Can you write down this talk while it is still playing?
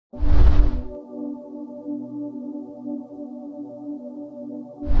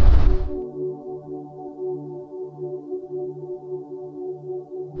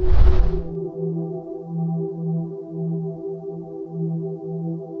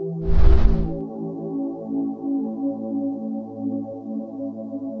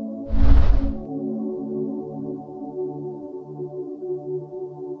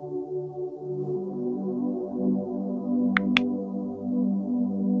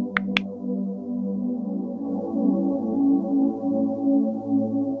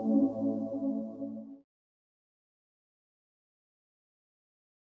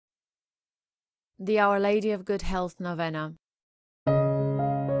The Our Lady of Good Health Novena.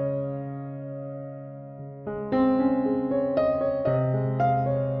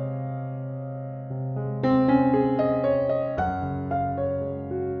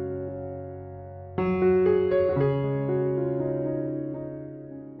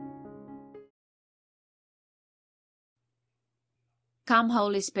 Come,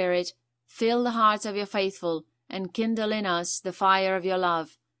 Holy Spirit, fill the hearts of your faithful, and kindle in us the fire of your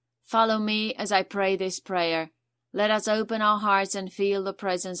love. Follow me as I pray this prayer. Let us open our hearts and feel the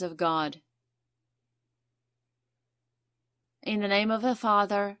presence of God. In the name of the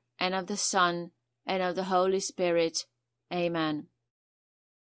Father, and of the Son, and of the Holy Spirit. Amen.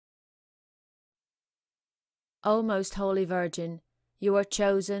 O most Holy Virgin, you are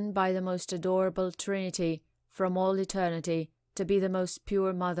chosen by the most adorable Trinity from all eternity to be the most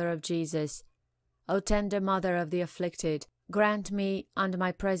pure Mother of Jesus. O tender Mother of the afflicted, grant me, under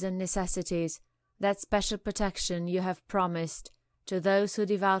my present necessities, that special protection you have promised to those who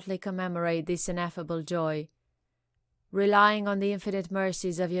devoutly commemorate this ineffable joy. Relying on the infinite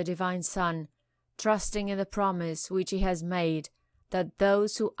mercies of your divine Son, trusting in the promise which he has made that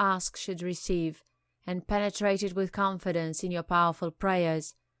those who ask should receive, and penetrated with confidence in your powerful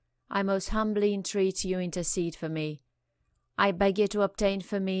prayers, I most humbly entreat you intercede for me. I beg you to obtain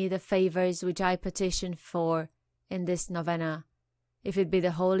for me the favours which I petition for in this novena, if it be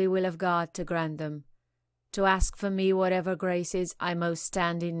the holy will of God to grant them, to ask for me whatever graces I most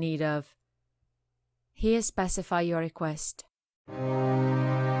stand in need of. Here specify your request.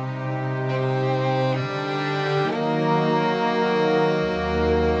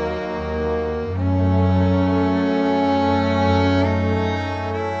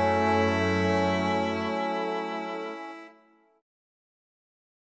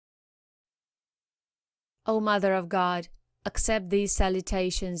 O Mother of God, accept these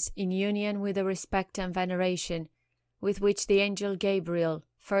salutations in union with the respect and veneration with which the angel Gabriel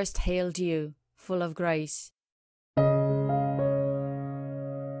first hailed you, full of grace.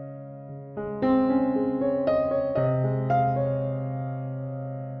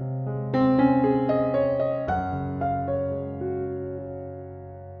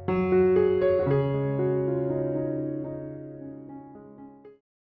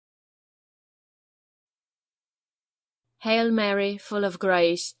 Hail Mary, full of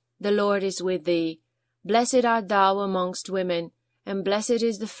grace, the Lord is with thee. Blessed art thou amongst women, and blessed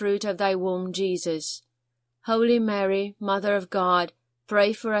is the fruit of thy womb, Jesus. Holy Mary, Mother of God,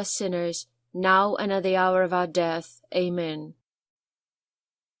 pray for us sinners, now and at the hour of our death. Amen.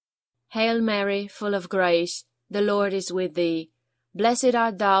 Hail Mary, full of grace, the Lord is with thee. Blessed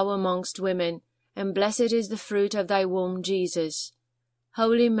art thou amongst women, and blessed is the fruit of thy womb, Jesus.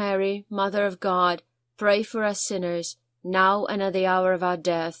 Holy Mary, Mother of God, pray for us sinners, now and at the hour of our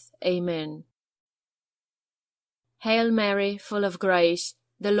death. Amen. Hail Mary, full of grace,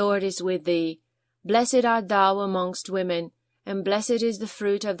 the Lord is with thee. Blessed art thou amongst women, and blessed is the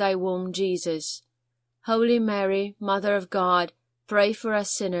fruit of thy womb, Jesus. Holy Mary, Mother of God, pray for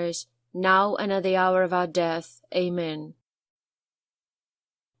us sinners, now and at the hour of our death. Amen.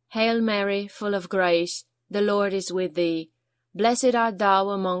 Hail Mary, full of grace, the Lord is with thee. Blessed art thou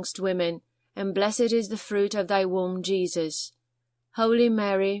amongst women, and blessed is the fruit of thy womb, Jesus. Holy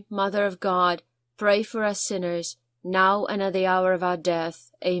Mary, Mother of God, pray for us sinners, now and at the hour of our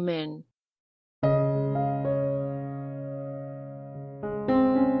death. Amen.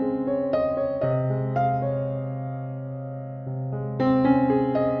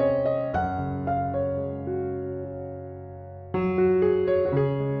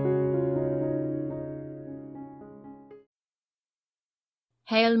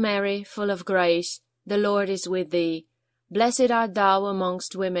 Hail Mary, full of grace, the Lord is with thee. Blessed art thou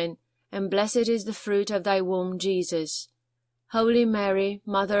amongst women, and blessed is the fruit of thy womb, Jesus. Holy Mary,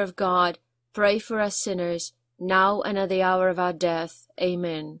 Mother of God, pray for us sinners, now and at the hour of our death.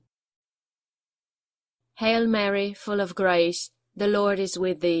 Amen. Hail Mary, full of grace, the Lord is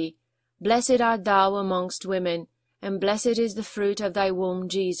with thee. Blessed art thou amongst women, and blessed is the fruit of thy womb,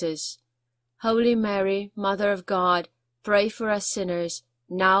 Jesus. Holy Mary, Mother of God, pray for us sinners,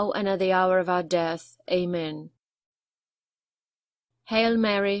 now and at the hour of our death. Amen. Hail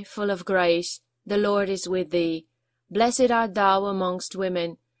Mary, full of grace, the Lord is with thee. Blessed art thou amongst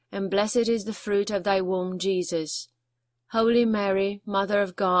women, and blessed is the fruit of thy womb, Jesus. Holy Mary, Mother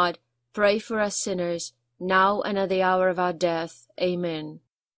of God, pray for us sinners, now and at the hour of our death. Amen.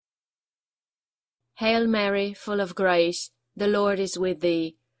 Hail Mary, full of grace, the Lord is with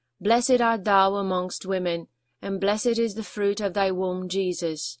thee. Blessed art thou amongst women, and blessed is the fruit of thy womb,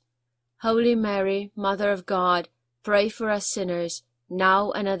 Jesus. Holy Mary, Mother of God, pray for us sinners,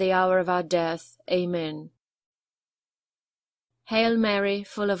 now and at the hour of our death. Amen. Hail Mary,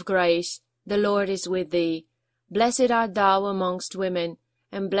 full of grace, the Lord is with thee. Blessed art thou amongst women,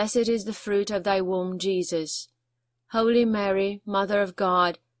 and blessed is the fruit of thy womb, Jesus. Holy Mary, Mother of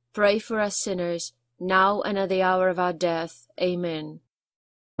God, pray for us sinners, now and at the hour of our death. Amen.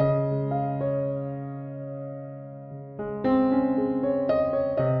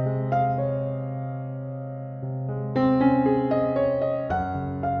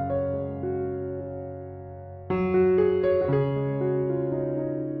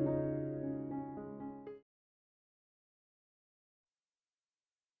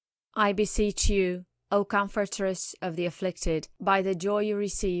 I beseech you, O Comfortress of the afflicted, by the joy you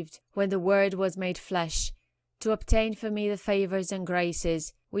received when the Word was made flesh, to obtain for me the favours and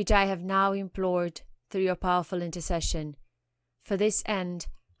graces which I have now implored through your powerful intercession. For this end,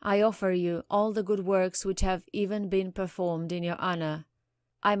 I offer you all the good works which have even been performed in your honour.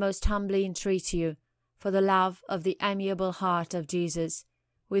 I most humbly entreat you, for the love of the amiable heart of Jesus,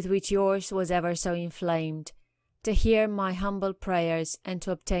 with which yours was ever so inflamed, to hear my humble prayers and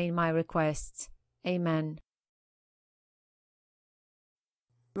to obtain my requests. Amen.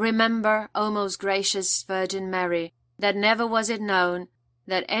 Remember, O most gracious Virgin Mary, that never was it known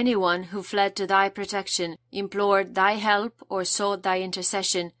that anyone who fled to thy protection, implored thy help, or sought thy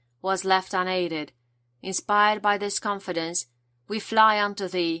intercession, was left unaided. Inspired by this confidence, we fly unto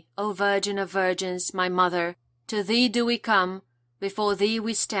thee, O Virgin of Virgins, my Mother. To thee do we come, before thee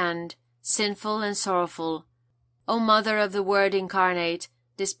we stand, sinful and sorrowful. O Mother of the Word incarnate,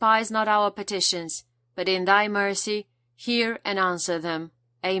 despise not our petitions, but in thy mercy hear and answer them.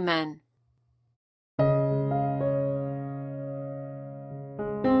 Amen.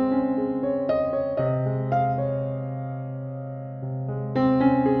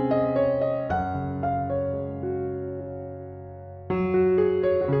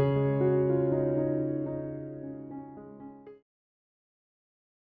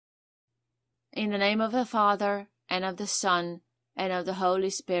 In the name of the Father, and of the Son, and of the Holy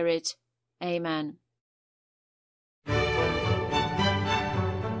Spirit. Amen.